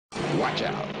Watch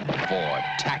out for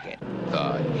Tackett,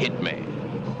 the Hitman.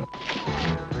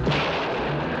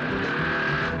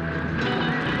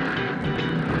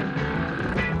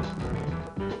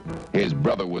 His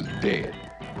brother was dead,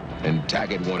 and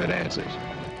Tackett wanted answers.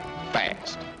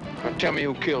 Fast. Now tell me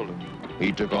who killed him.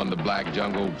 He took on the Black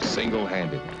Jungle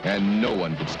single-handed, and no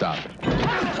one could stop him.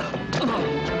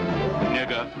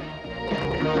 Nigga.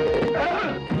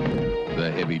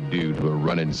 The heavy dudes were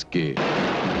running scared.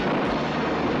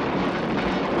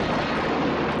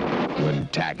 When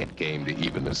Tackett came to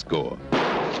even the score.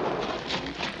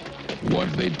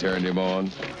 Once they turned him on,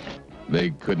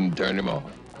 they couldn't turn him off.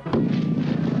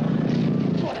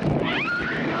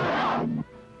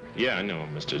 Yeah, I know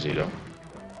him, Mr. Zito.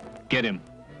 Get him.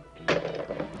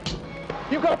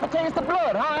 You gonna taste the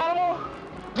blood, huh, animal?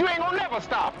 You ain't gonna never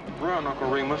stop. Run, Uncle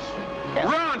Remus.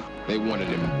 Run! They wanted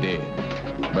him dead,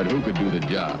 but who could do the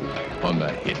job on the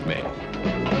Hitman?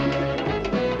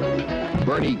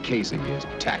 Bernie Kasich is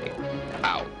Tackett,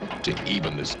 out to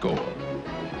even the score.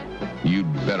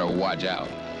 You'd better watch out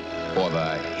for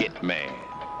the Hitman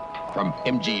from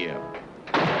MGM.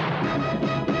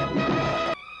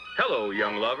 Hello,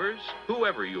 young lovers,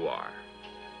 whoever you are.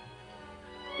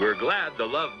 We're glad the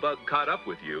love bug caught up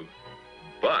with you,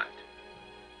 but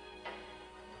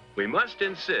we must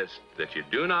insist that you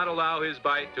do not allow his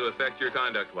bite to affect your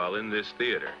conduct while in this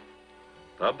theater.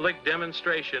 Public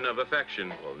demonstration of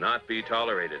affection will not be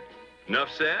tolerated. Enough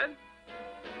said?